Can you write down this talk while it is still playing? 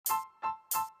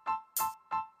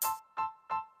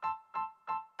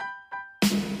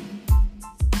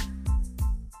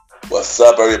What's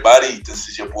up, everybody? This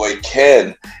is your boy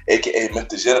Ken, aka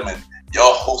Mr. Gentleman,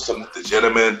 your host of Mr.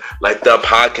 Gentleman Like That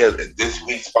podcast. And this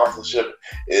week's sponsorship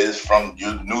is from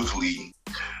Newsly.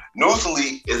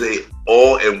 Newsly is a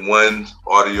all-in-one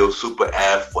audio super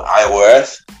app for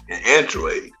iOS and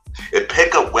Android. It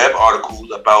picks up web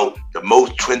articles about the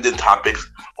most trending topics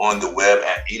on the web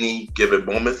at any given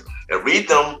moment and read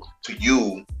them to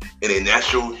you in a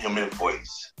natural human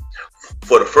voice.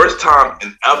 For the first time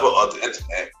in ever on the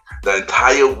internet, the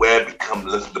entire web becomes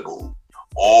listenable,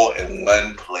 all in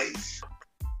one place.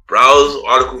 Browse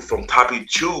articles from topic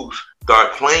choose,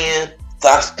 start playing,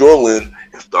 start scrolling,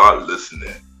 and start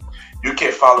listening. You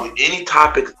can follow any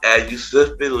topics as you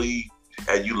specifically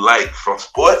as you like, from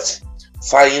sports,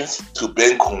 science to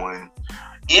Bitcoin,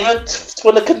 even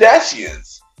for the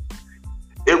Kardashians.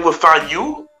 It will find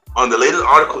you on the latest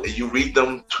article and you read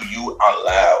them to you out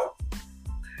loud.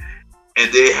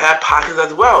 And they have podcasts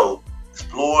as well.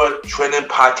 Explore trending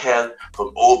podcasts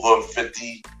from over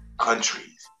 50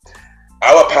 countries.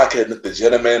 Our podcast, Mr.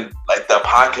 Gentleman Like That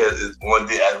podcast, is on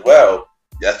there as well.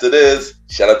 Yes, it is.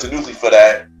 Shout out to Newsly for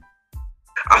that.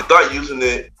 I started using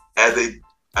it as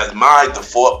my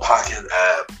default podcast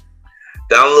app.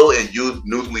 Download and use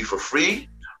Newsly for free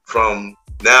from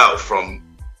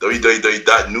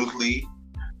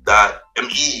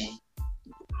www.newsly.me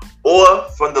or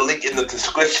from the link in the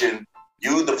description.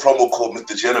 Use the promo code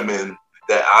Mr. Gentleman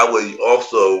that I will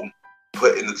also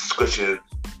put in the description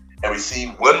and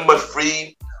receive 1 month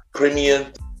free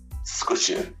premium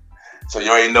subscription. So you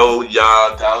already know,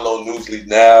 y'all, download Newsly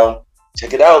now.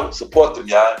 Check it out. Support them,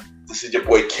 y'all. This is your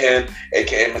boy Ken,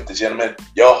 aka Mr. Gentleman,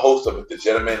 your host of Mr.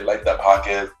 Gentleman Like That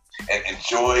podcast, and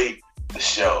enjoy the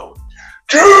show.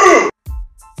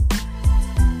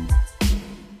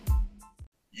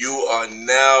 You are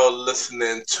now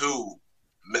listening to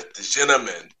Mr.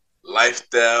 Gentleman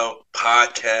Lifestyle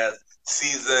Podcast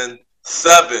Season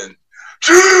 7.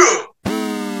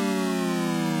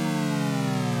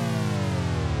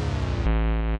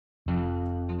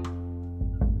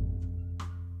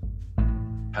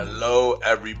 Hello,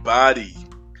 everybody.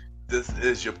 This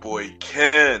is your boy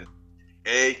Ken,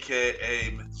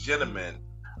 aka Mr. Gentleman,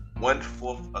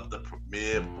 1/4 of the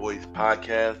Premier Voice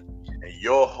Podcast, and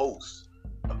your host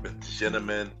of Mr.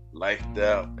 Gentleman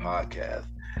Lifestyle Podcast.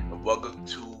 And welcome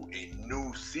to a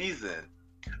new season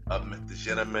of Mr.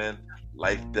 Gentleman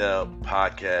Lifestyle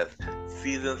Podcast,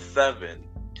 Season 7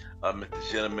 of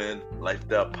Mr. Gentleman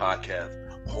Lifestyle Podcast.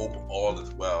 Hope all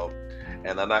is well.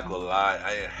 And I'm not gonna lie,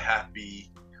 I am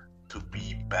happy to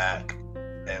be back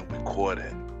and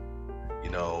recording,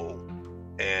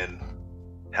 and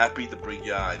happy to bring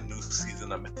y'all a new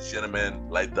season of Mr. Gentleman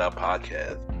Lifestyle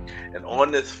Podcast. And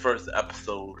on this first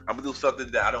episode, I'm gonna do something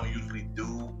that I don't usually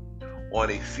do on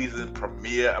a season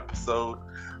premiere episode.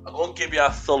 I'm gonna give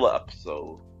y'all a solo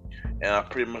episode, and I'm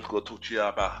pretty much gonna talk to y'all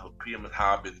about how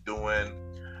I've been doing.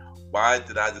 Why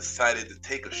did I decided to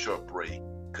take a short break?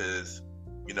 Because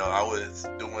I was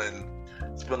doing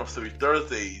spin-off series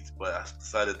Thursdays, but I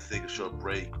decided to take a short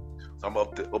break. So I'm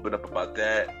up to open up about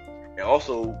that, and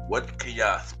also what can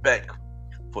y'all expect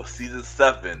for season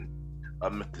 7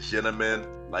 of Mr. Gentleman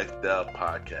Lifestyle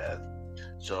Podcast.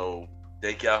 So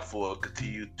thank y'all for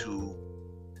continuing to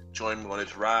join me on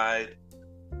this ride.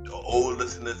 To old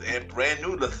listeners and brand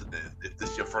new listeners, if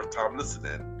this is your first time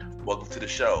listening, welcome to the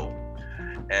show.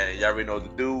 And y'all already know what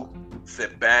to do.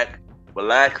 Sit back,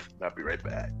 relax, and I'll be right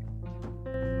back.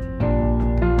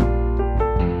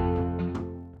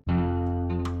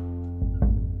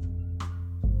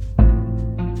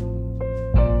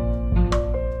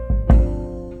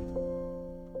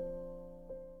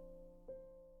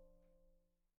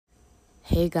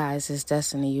 Hey guys, it's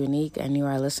Destiny Unique, and you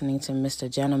are listening to Mr.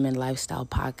 Gentleman Lifestyle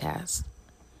Podcast.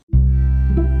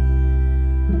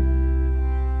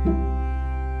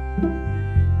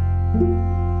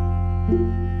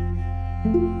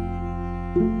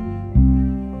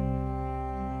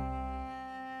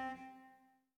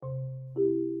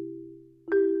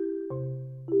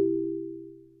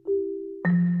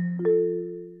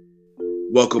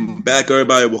 Welcome back,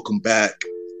 everybody. Welcome back.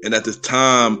 And at this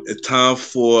time, it's time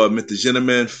for Mr.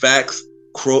 Gentleman Facts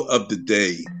Quote of the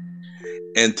Day.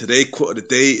 And today's quote of the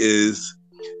day is,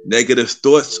 negative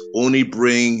thoughts only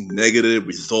bring negative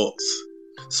results.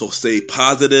 So stay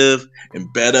positive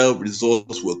and better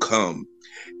results will come.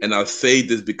 And I say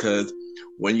this because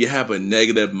when you have a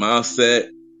negative mindset,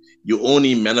 you're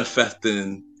only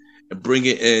manifesting and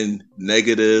bringing in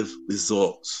negative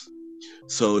results.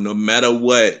 So no matter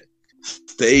what,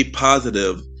 stay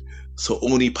positive, so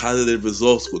only positive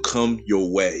results will come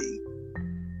your way.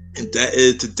 And that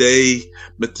is today,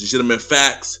 Mr. Gentleman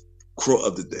Facts Quote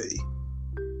of the Day.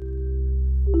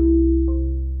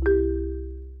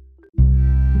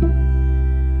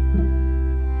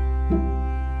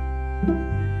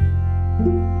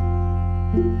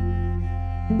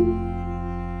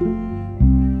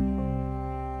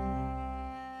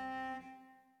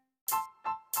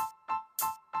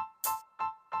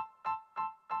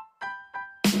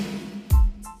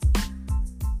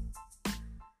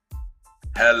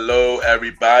 Hello,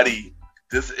 everybody.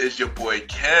 This is your boy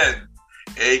Ken,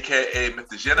 aka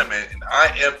Mr. Gentleman, and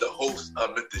I am the host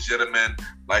of Mr. Gentleman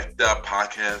Lifestyle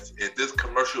Podcast. And this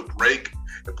commercial break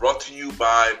is brought to you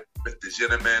by Mr.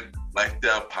 Gentleman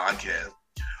Lifestyle Podcast.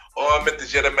 On Mr.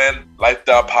 Gentleman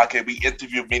Lifestyle Podcast, we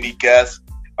interview many guests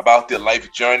about their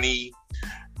life journey,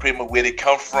 pretty much where they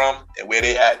come from and where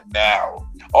they at now.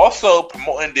 Also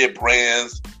promoting their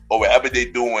brands or whatever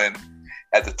they're doing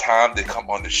at the time they come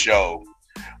on the show.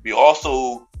 We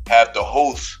also have the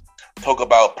host talk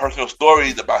about personal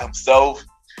stories about himself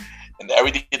and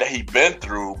everything that he's been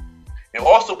through. And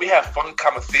also we have fun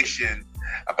conversation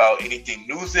about anything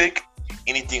music,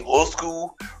 anything old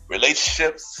school,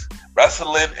 relationships,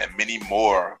 wrestling, and many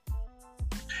more.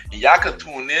 And y'all can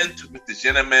tune in to Mr.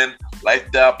 Gentleman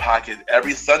Lifestyle Podcast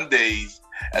every Sundays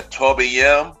at 12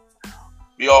 a.m.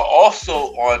 We are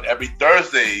also on every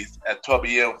Thursdays at 12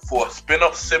 a.m. for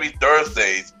Spin-Off Series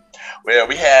Thursdays, where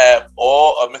we have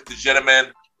all of Mr.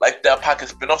 Gentleman Lifestyle Podcast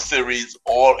spin-off series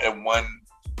all in one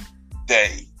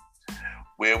day,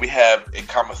 where we have a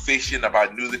conversation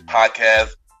about music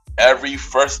podcast every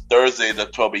first Thursday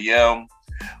at 12 a.m.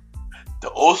 The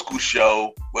Old School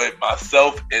Show with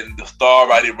myself and the Star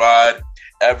Roddy Rod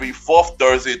every fourth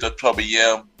Thursday at 12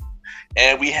 a.m.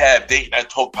 And we have Date Night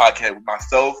Talk Podcast with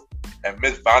myself and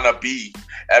Miss Vanna B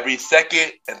every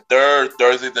second and third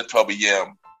Thursdays at 12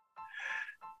 a.m.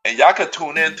 And y'all can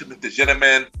tune in to Mr.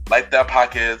 Gentleman Lifestyle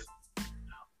Podcast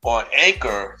on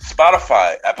Anchor,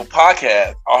 Spotify, Apple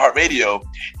Podcasts, iHeartRadio,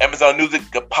 Amazon Music,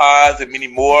 The Pods, and many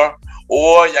more.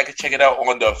 Or y'all can check it out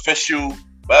on the official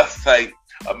website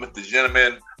of Mr.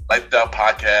 Gentleman Lifestyle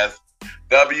Podcast,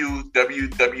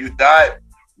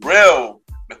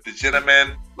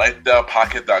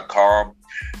 www.realmrgentlemanlifestylepodcast.com,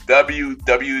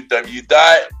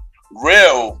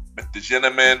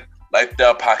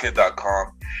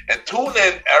 www.realmrgentlemanlifestylepodcast.com. And tune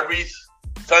in every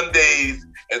Sundays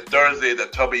and Thursdays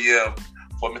at 12 a.m.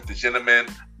 for Mr. Gentleman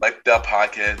Lifestyle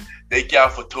Podcast. Thank y'all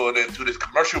for tuning in to this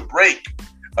commercial break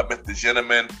of Mr.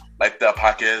 Gentleman Lifestyle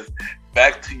Podcast.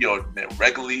 Back to your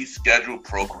regularly scheduled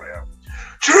program.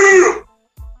 Cheer!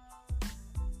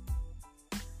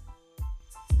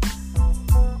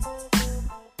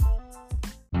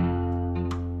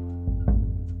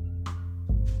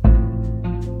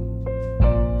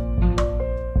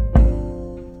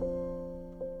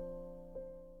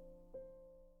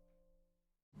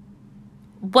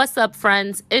 What's up,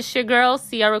 friends? It's your girl,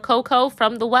 Sierra Coco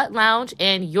from The Wet Lounge,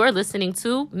 and you're listening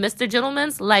to Mr.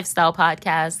 Gentleman's Lifestyle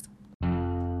Podcast.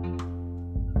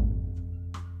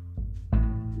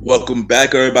 Welcome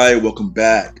back, everybody. Welcome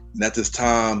back. And at this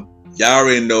time, y'all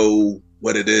already know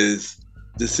what it is.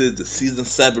 This is the Season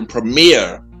 7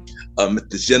 premiere of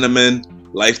Mr. Gentleman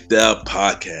Lifestyle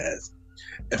Podcast.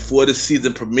 And for the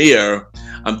season premiere,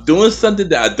 I'm doing something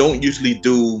that I don't usually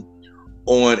do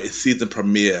on a season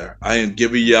premiere. I am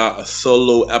giving y'all a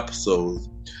solo episode.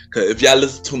 Because if y'all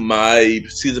listen to my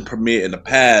season premiere in the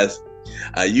past,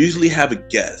 I usually have a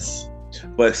guest.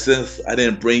 But since I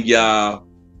didn't bring y'all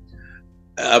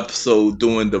an episode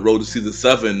during the road to season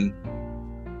 7,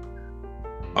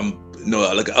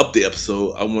 like an update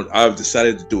episode, I've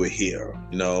decided to do it here,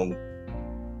 And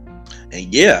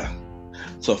yeah.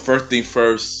 So first thing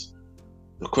first,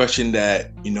 the question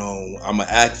that, I'm gonna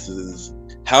ask is,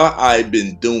 how I've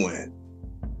been doing,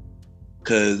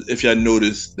 because if y'all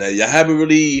notice that y'all haven't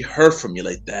really heard from me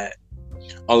like that,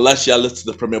 unless y'all listen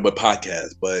to the Premiere Boy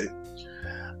podcast. But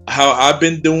how I've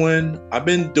been doing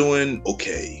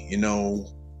okay. I'm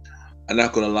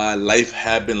not gonna lie, life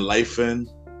have been lifing,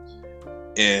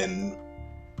 and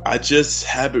I just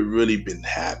haven't really been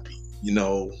happy.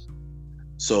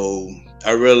 So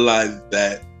I realized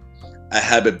that I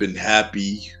haven't been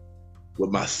happy with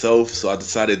myself, so I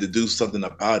decided to do something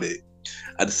about it.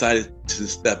 I decided to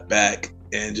step back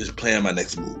and just plan my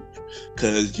next move.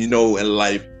 Because, in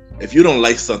life, if you don't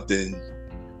like something,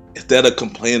 instead of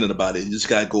complaining about it, you just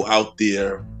gotta go out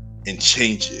there and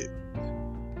change it.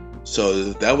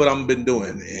 So that's what I've been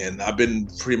doing, and I've been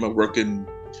pretty much working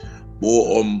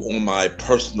more on my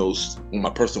personal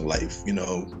life,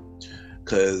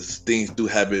 because things do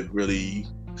haven't really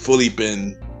fully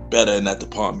been better in that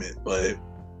department, but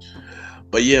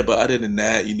other than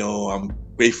that, I'm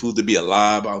grateful to be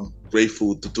alive. I'm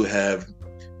grateful to have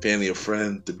family and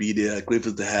friends to be there. I'm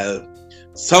grateful to have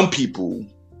some people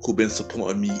who've been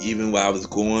supporting me even while I was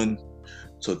gone.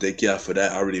 So thank y'all for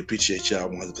that. I really appreciate y'all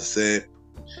 100%.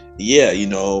 Yeah,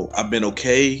 I've been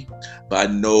okay, but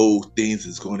I know things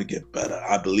is going to get better.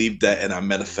 I believe that, and I'm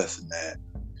manifesting that.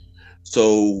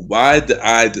 So why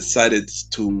I decided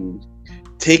to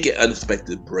take an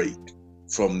unexpected break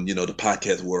from the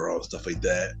podcast world, stuff like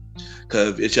that.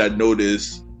 Because if y'all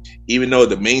notice, even though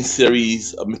the main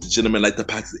series of Mr. Gentleman Like the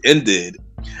Podcast ended,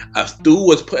 I still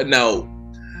was putting out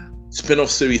spin-off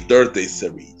series, Thursday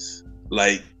series,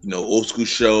 like Old School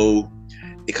Show,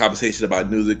 A Conversation About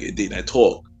Music, and Date Night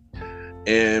Talk.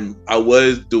 And I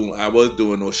was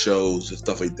doing those shows and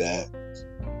stuff like that.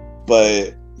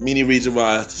 But many reasons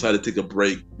why I decided to take a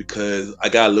break, because I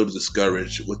got a little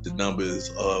discouraged with the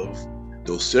numbers of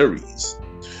those series.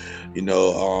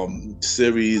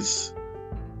 Series,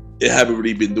 it haven't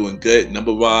really been doing good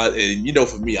number-wise. And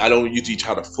for me, I don't usually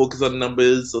try to focus on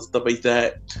numbers or stuff like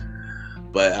that.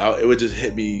 But it would just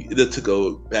hit me. It just took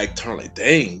a back turn, like,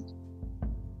 dang.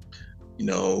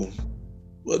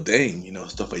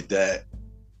 Stuff like that.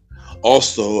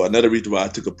 Also, another reason why I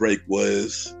took a break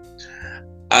was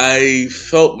I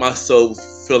felt myself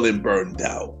feeling burned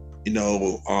out.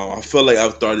 I felt like I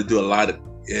started to do a lot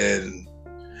and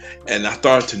I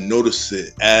started to notice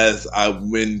it as I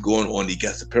went going on the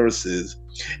guest appearances.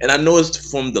 And I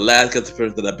noticed from the last guest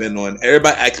appearance that I've been on,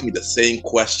 everybody asked me the same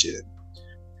question.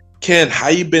 Ken, how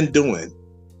you been doing?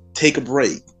 Take a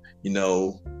break.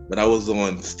 When I was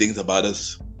on Things About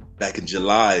Us back in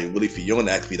July, Willie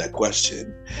Fiona asked me that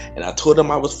question, and I told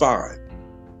him I was fine.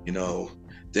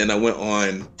 Then I went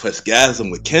on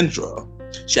Pressgasm with Kendra.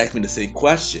 She asked me the same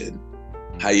question.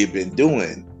 How you been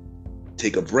doing?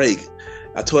 Take a break.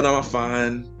 I told her I'm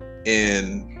fine,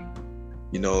 and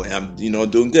I'm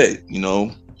doing good.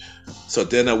 So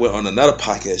then I went on another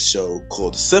podcast show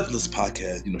called the Syphilis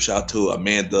Podcast. Shout out to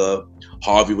Amanda.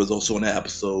 Harvey was also on that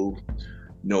episode.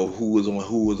 Who was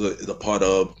a part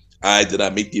of Did I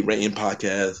Make the Rating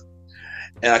podcast.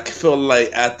 And I feel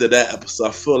like after that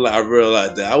episode, I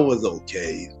realized that I was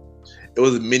okay. It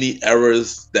was many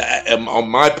errors that on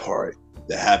my part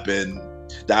that happened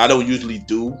that I don't usually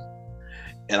do.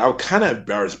 And I was kind of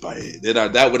embarrassed by it. Then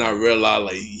when I realized,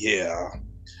 like, yeah,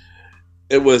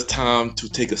 it was time to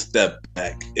take a step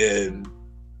back and,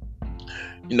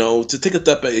 to take a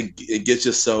step back and get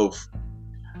yourself,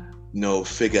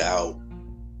 figure out.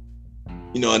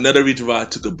 Another reason why I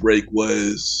took a break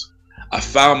was I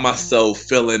found myself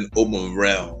feeling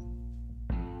overwhelmed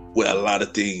with a lot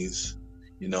of things.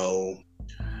 I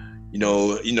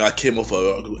came off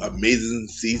an amazing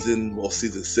season,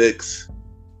 season 6,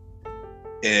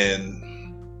 and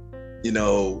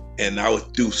and I was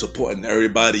through supporting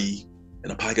everybody in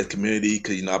the podcast community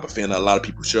because I'm a fan of a lot of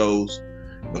people's shows.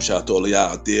 Shout out to all of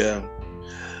y'all out there.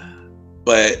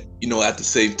 But at the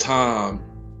same time,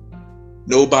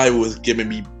 nobody was giving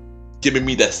me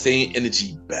that same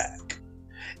energy back,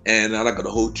 and I'm not gonna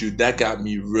hold you. That got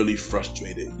me really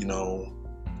frustrated. And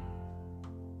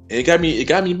it got me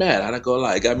mad. I'm not gonna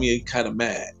lie, it got me kind of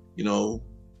mad.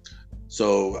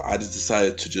 So I just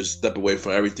decided to just step away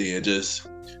from everything and just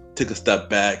take a step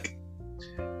back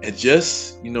and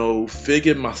just,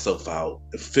 figure myself out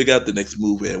and figure out the next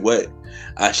move and what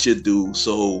I should do.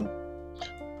 So,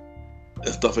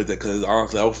 and stuff like that. Because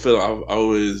honestly,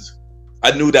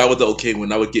 I knew that I was okay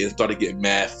when I was started getting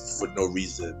mad for no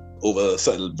reason over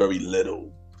something very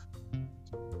little.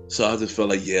 So I just felt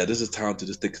like, yeah, this is time to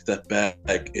just take a step back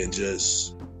and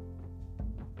just,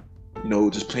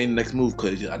 just plan the next move.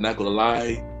 Because I'm not gonna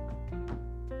lie,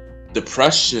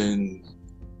 depression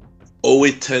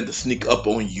always tend to sneak up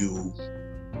on you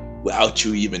without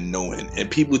you even knowing.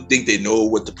 And people think they know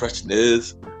what depression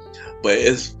is, but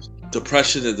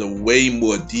depression is a way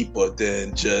more deeper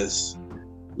than just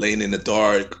laying in the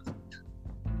dark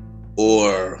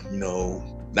or,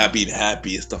 not being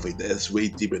happy and stuff like that. It's way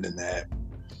deeper than that.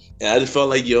 And I just felt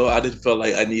like,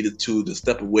 I needed to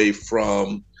step away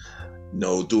from,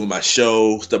 doing my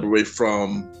show, step away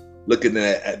from looking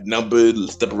at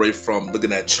numbers, step away from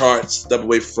looking at charts, step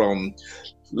away from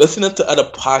listening to other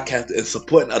podcasts and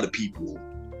supporting other people.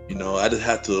 I just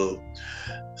had to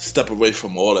step away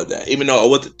from all of that. Even though I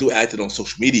wasn't too active on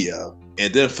social media,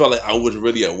 and then felt like I was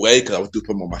really away because I was doing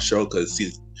promote my show because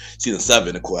season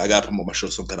 7, of course, I got to promote my show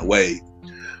some kind of way.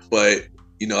 But,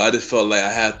 I just felt like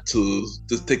I had to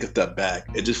just take a step back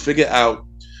and just figure out,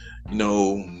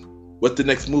 what's the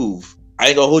next move. I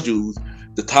ain't gonna hold you.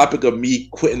 The topic of me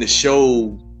quitting the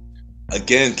show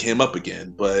again came up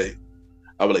again, but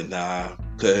I was like, nah,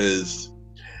 because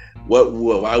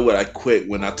why would I quit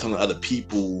when I'm telling other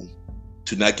people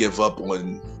to not give up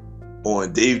on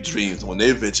their dreams, on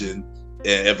their vision?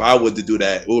 And if I was to do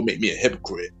that, it would make me a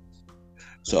hypocrite.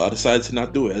 So I decided to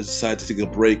not do it. I decided to take a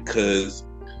break because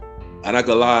I'm not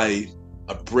gonna lie,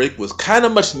 a break was kind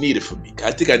of much needed for me.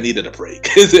 I think I needed a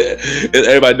break.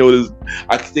 Everybody knows,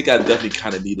 I think I definitely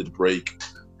kind of needed a break.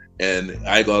 And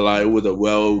I ain't gonna lie, it was a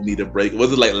well-needed break. It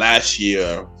wasn't like last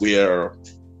year where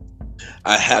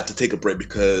I had to take a break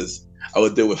because I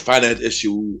was there with finance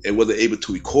issue and wasn't able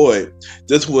to record.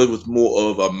 This was more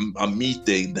of a me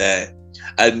thing that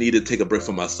I needed to take a break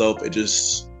for myself and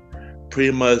just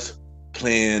pretty much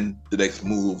plan the next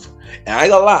move. And I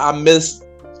ain't gonna lie, I miss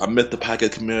the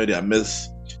podcast community. I miss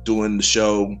doing the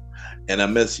show, and I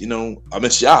miss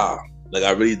y'all. Like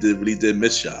I really did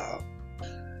miss y'all.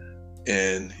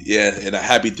 And yeah, and I'm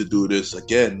happy to do this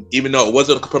again, even though it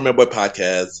wasn't a Premier Boy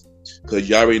podcast, because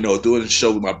you already know doing the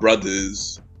show with my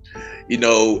brothers.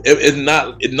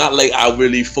 It's not like I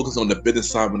really focus on the business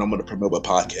side when I'm on the Premier Boy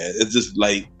podcast. It's just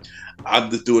like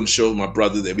I'm just doing the show with my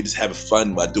brothers, and we just having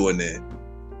fun while doing it.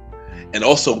 And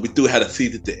also, we do had a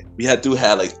season. We had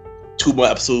like 2 more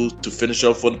episodes to finish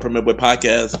off for the Premier Boy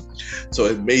podcast, so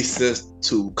it made sense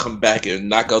to come back and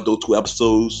knock out those 2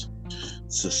 episodes.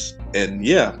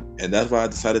 And that's why I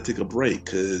decided to take a break,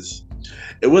 because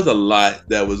it was a lot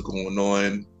that was going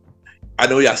on. I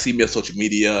know y'all see me on social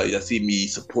media, y'all see me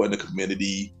supporting the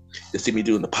community, y'all see me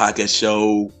doing the podcast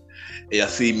show, and y'all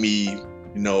see me,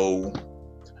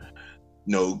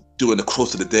 doing the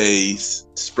quotes of the days,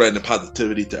 spreading the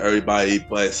positivity to everybody.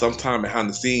 But sometimes behind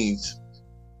the scenes,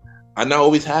 I'm not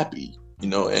always happy,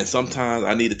 and sometimes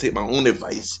I need to take my own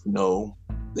advice,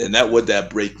 and that what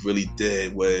that break really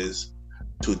did was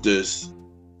to just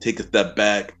take a step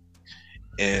back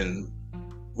and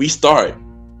restart.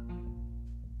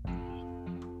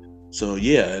 So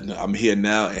yeah, I'm here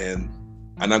now, and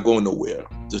I'm not going nowhere.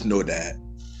 Just know that.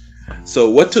 So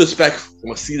what to expect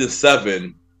from season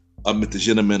 7 of Mr.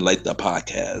 Gentleman Lifestyle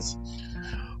Podcast?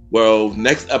 Well,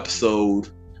 next episode,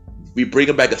 we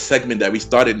bringing back a segment that we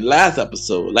started last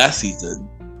season,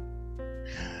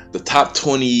 the top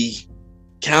 20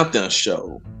 countdown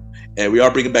show, and we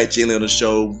are bringing back Jalen on the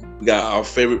show. We got our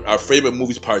favorite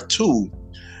movies part 2,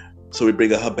 so we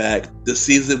bringing her back. This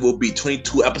season will be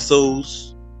 22 episodes.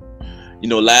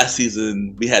 Last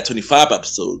season we had 25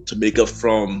 episodes to make up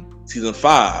from season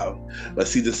 5, but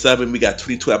season 7 we got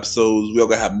 22 episodes. We're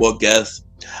gonna have more guests.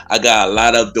 I got a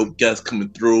lot of dope guests coming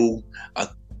through.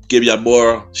 I'll give y'all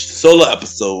more solo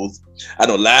episodes. I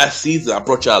know last season I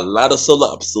brought y'all a lot of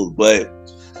solo episodes, but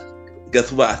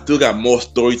guess what? I still got more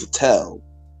stories to tell,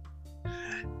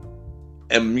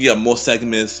 and we got more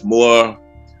segments, more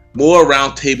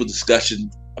roundtable discussion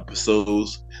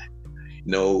episodes.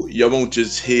 Y'all won't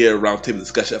just hear roundtable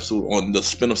discussion episode on the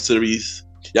spin-off series.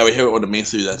 Y'all will hear it on the main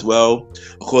series as well.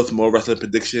 Of course, more wrestling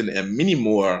prediction and many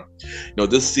more.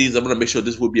 This season, I'm gonna make sure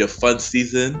this will be a fun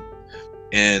season,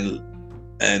 and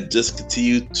just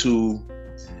continue to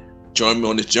join me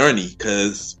on this journey,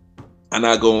 because I'm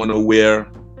not going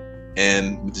nowhere.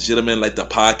 And with the Gentleman Lifestyle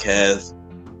Podcast,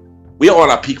 we are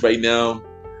on our peak right now.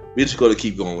 We're just going to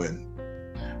keep going.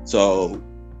 So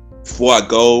before I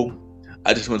go,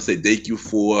 I just want to say thank you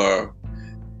for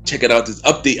checking out this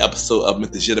update episode of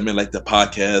Mr. Gentleman Lifestyle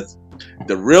Podcast.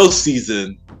 The real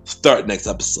season start next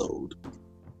episode.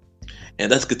 And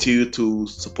let's continue to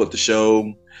support the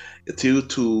show, continue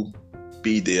to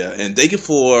be there. And thank you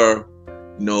for,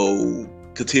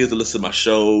 continue to listen to my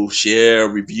show, share,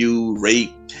 review,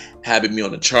 rate, having me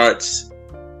on the charts,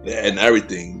 and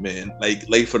everything, man.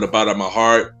 Like from the bottom of my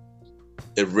heart,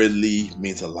 it really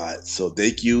means a lot. So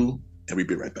thank you, and we'll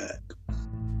be right back.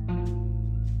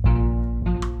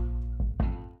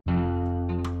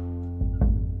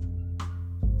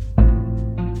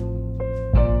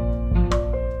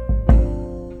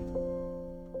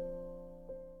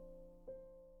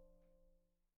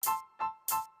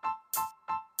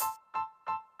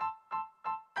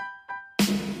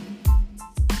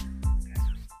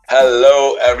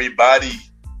 Hello, everybody.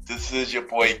 This is your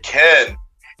boy Ken,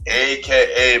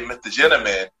 aka Mr.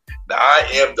 Gentleman. Now, I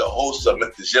am the host of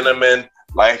Mr. Gentleman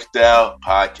Lifestyle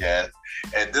Podcast,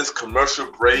 and this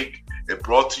commercial break is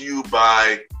brought to you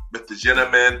by Mr.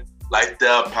 Gentleman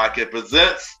Lifestyle Podcast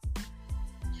presents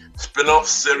Spin-off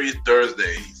Series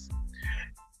Thursdays.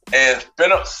 And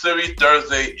Spin-off Series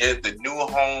Thursday is the new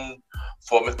home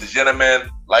for Mr. Gentleman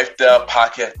Lifestyle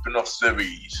Podcast Spin-off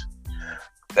Series.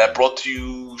 That brought to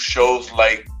you shows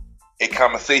like A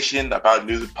Conversation About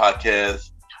Music Podcast,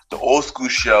 The Old School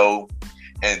Show,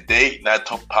 and Date Night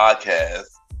Talk Podcast.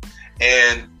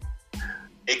 And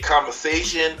A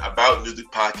Conversation About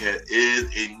Music Podcast is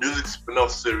a music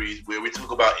spin-off series where we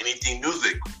talk about anything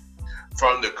music,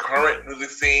 from the current music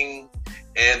scene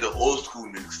and the old school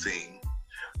music scene,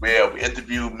 where we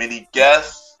interview many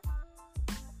guests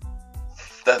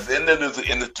that's in the music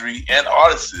industry and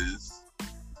artists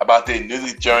about their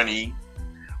music journey.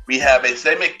 We have a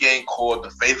segment game called The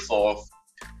Face Off,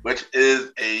 which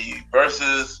is a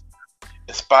versus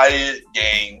inspired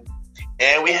game.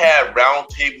 And we have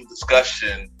roundtable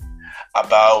discussion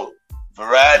about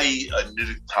variety of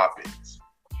music topics.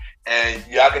 And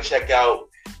y'all can check out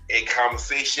a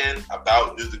conversation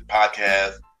about music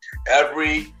podcast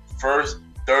every first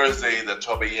Thursday at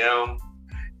 12 a.m.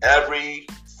 Every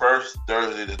first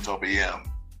Thursday at 12 a.m.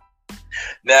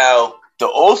 Now, the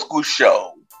old school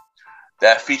show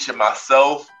that featured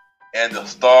myself and the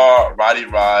star Roddy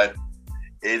Rod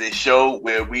is a show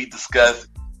where we discuss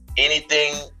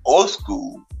anything old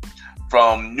school,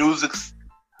 from music,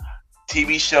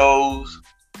 TV shows,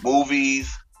 movies,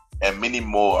 and many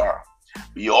more.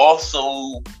 We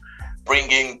also bring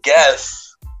in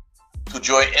guests to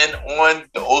join in on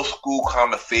the old school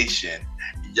conversation.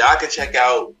 Y'all can check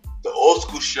out the old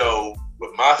school show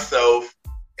with myself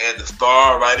and the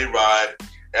star Roddy Rod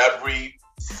every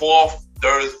fourth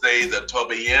Thursday at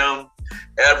 12 a.m.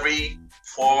 Every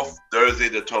fourth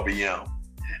Thursday at 12 a.m.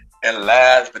 And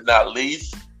last but not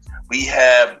least, we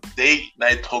have Date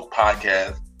Night Talk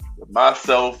Podcast with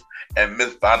myself and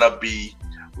Miss Vanna B,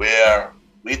 where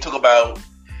we talk about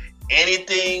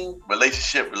anything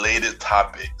relationship related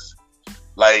topics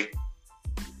like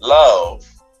love,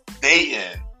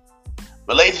 dating,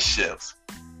 relationships,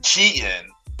 cheating,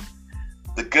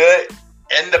 the good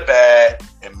and the bad,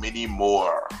 and many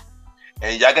more.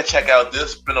 And y'all can check out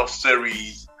this spin-off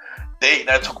series, Date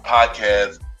Night Talk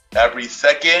Podcast, every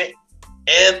second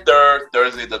and third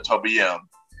Thursday at 12 p.m.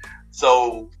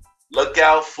 So look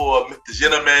out for Mr.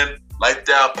 Gentleman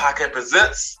Lifestyle Podcast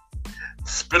Presents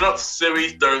Spin-off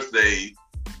Series Thursday,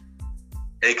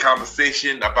 a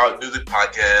conversation about music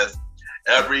podcast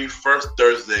every first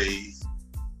Thursday.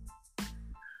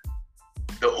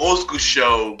 The old school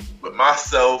show with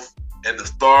myself and the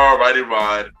star Roddy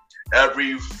Rod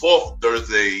every fourth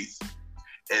Thursdays,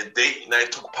 and Date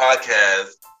Night Talk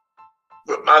Podcast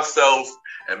with myself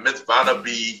and Miss Vanna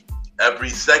B every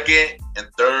second and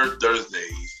third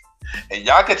Thursdays. And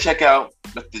y'all can check out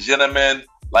Mr. Gentleman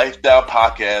Lifestyle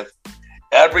Podcast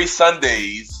every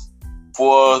Sundays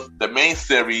for the main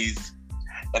series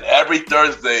and every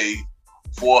Thursday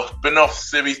for spin-off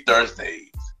series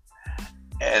Thursdays.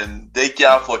 And thank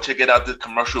y'all for checking out this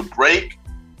commercial break.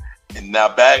 And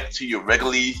now back to your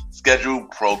regularly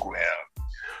scheduled program.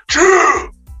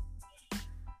 True!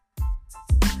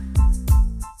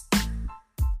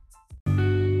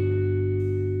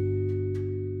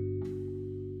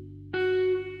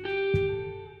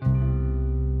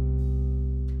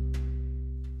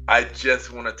 I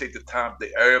just want to take the time to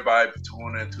thank everybody for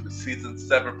tuning into the season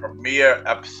 7 premiere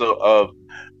episode of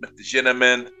Mr.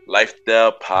 Gentleman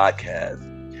Lifestyle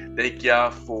Podcast. Thank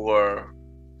y'all for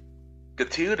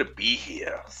continue to be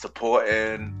here,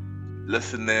 supporting,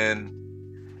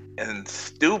 listening, and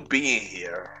still being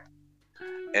here,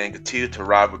 and continue to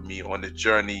ride with me on the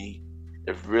journey.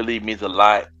 It really means a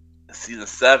lot. Season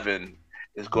 7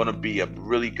 is going to be a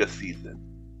really good season.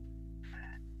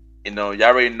 You know, y'all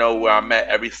already know where I'm at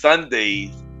every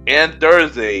Sundays and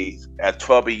Thursdays at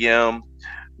 12 a.m.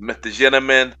 Mr.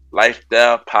 Gentleman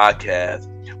Lifestyle Podcast.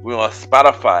 We're on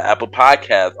Spotify, Apple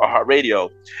Podcasts,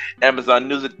 iHeartRadio, Amazon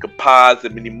Music, Good Pods,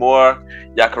 and many more.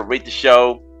 Y'all can rate the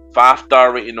show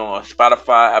 5-star rating on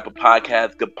Spotify, Apple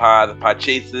Podcasts, Good Pods, and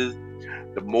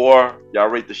Podchasers. The more y'all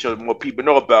rate the show, the more people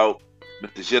know about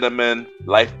Mr. Gentleman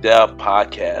Lifestyle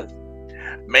Podcast.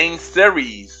 Main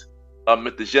series of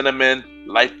Mr. Gentleman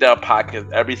Lifestyle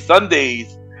Podcast every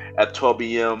Sundays at 12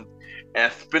 p.m.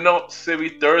 and spin-off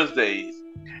series Thursdays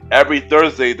every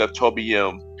Thursday at 12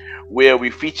 p.m. where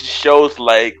we feature shows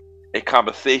like a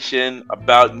conversation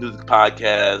about music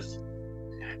podcasts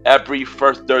every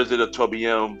first Thursday at 12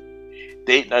 p.m.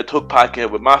 Date Night Talk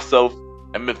Podcast with myself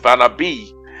and Miss Vanna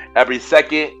B every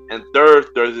second and third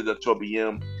Thursday at 12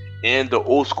 p.m. and the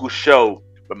old school show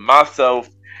with myself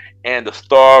and the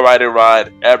star Roddy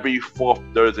Rod every fourth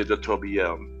Thursday at 12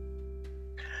 p.m.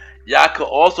 Y'all can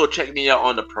also check me out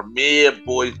on the Premier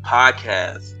Boys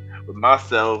Podcast with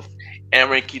myself,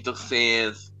 Aaron Keto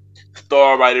Sands,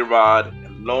 star Roddy Rod,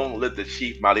 and Long Live the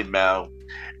Chief Molly Mal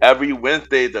every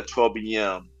Wednesday at 12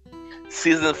 p.m.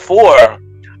 Season 4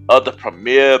 of the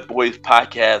Premier Boys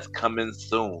Podcast coming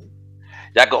soon.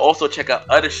 Y'all can also check out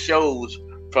other shows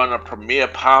from the Premier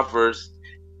Podverse.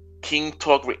 King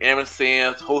Talk with Aaron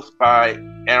Sands, hosted by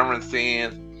Aaron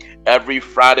Sands, every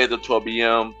Friday at 12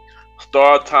 p.m.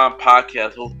 Star Time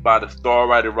Podcast, hosted by the star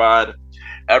Roddy Rod,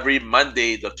 every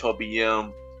Monday at 12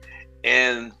 p.m.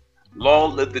 And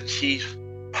Long Live the Chief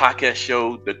podcast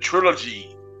show, The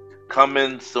Trilogy,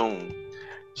 coming soon.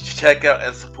 Check out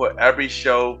and support every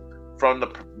show from the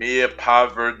Premier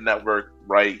Podverse Network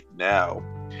right now.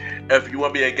 If you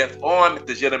want to be a guest on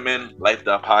the Gentleman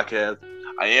Lifestyle Podcast,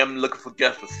 I am looking for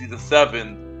guests for season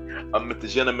 7 of Mr.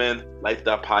 Gentleman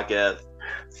Lifestyle Podcast.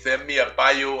 Send me a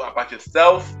bio about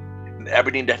yourself and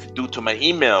everything that you do to my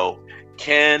email,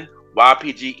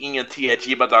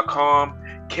 KenYPGENT@gmail.com,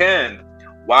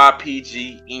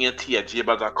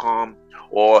 KenYPGENT@gmail.com,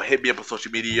 or hit me up on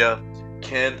social media,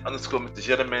 Ken_Mr.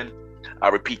 Gentleman. I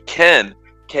repeat, Ken,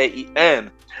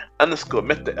 KEN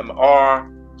 _Mr. MR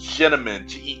Gentleman,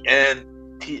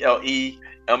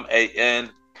 GENTLEMAN,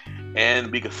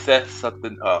 and we can set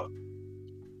something up.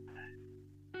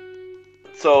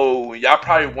 So y'all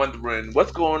probably wondering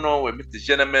what's going on with Mr.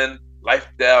 Gentleman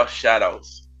Lifestyle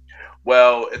Shoutouts.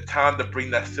 Well, it's time to bring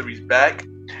that series back,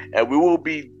 and we will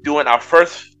be doing our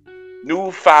first new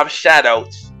 5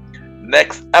 shoutouts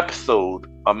next episode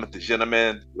of Mr.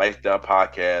 Gentleman Lifestyle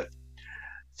Podcast.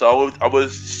 So I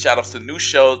was shout outs to new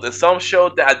shows and some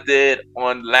shows that I did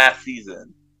on last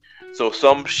season. So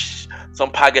some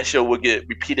podcast show will get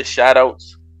repeated shout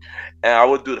outs, and I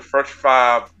will do the first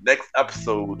 5 next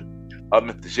episode of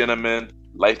Mr. Gentleman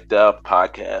Lifestyle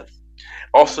Podcast.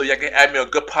 Also, y'all can add me on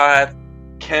Good Pod,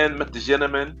 Ken Mr.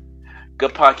 Gentleman.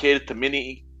 Good Pod catered to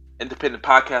many independent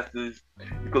podcasters.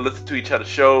 You can listen to each other's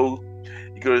shows.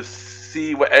 You can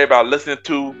see what everybody listening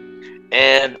to,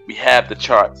 and we have the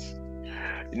charts.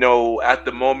 You know, at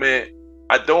the moment,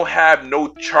 I don't have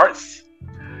no charts.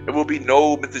 There will be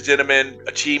no Mr. Gentleman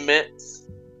achievements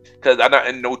because I'm not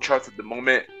in no charts at the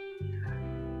moment.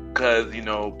 Because, you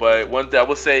know, but one thing I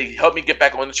will say, help me get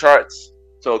back on the charts.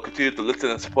 So continue to listen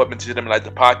and support Mr. Gentleman like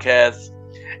the podcast.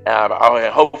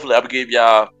 Hopefully, I will give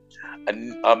y'all a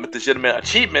Mr. Gentleman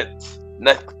achievements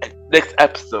next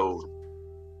episode.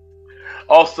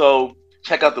 Also,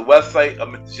 check out the website of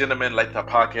Mr. Gentleman like the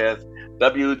podcast,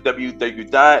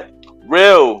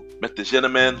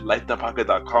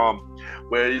 www.realmrgentlemanlikethepodcast.com,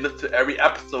 where you listen to every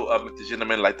episode of Mr.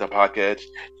 Gentleman Like the Podcast.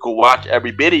 You can watch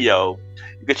every video.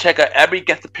 You can check out every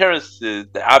guest appearances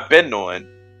that I've been on.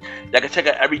 You can check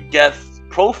out every guest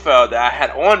profile that I had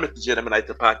on Mr. Gentleman Like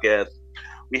the Podcast.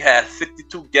 We had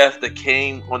 62 guests that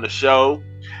came on the show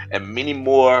and many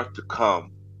more to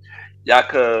come. Y'all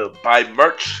could buy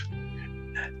merch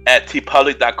at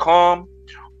tpublic.com,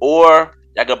 or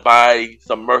y'all can buy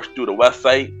some merch through the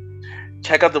website.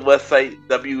 Check out the website,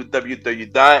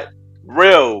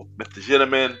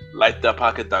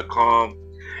 www.realmrgentlemanlikethepodcast.com.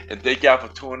 And thank y'all for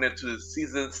tuning in to the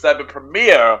season 7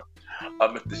 premiere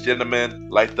of Mr. Gentleman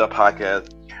Like the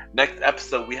Podcast. Next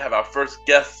episode, we have our first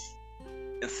guest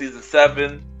in season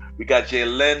 7. We got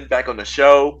Jaylyn back on the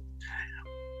show,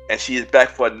 and she is back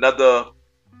for another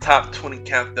Top 20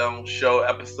 Countdown show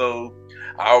episode,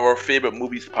 our favorite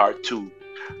movies part 2.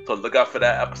 So look out for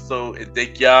that episode, and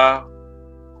thank y'all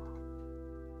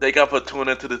for tuning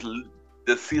into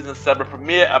this season 7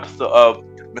 premiere episode of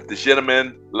Mr.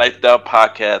 Gentleman Lifestyle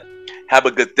Podcast. Have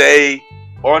a good day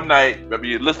or night whenever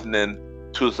you're listening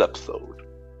to this episode.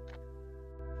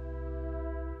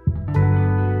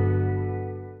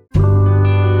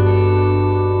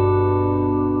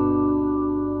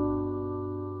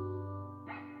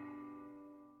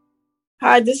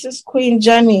 Hi, this is Queen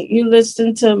Jenny. You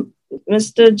listen to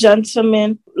Mr.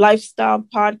 Gentleman Lifestyle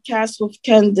Podcast with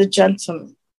Ken the Gentleman.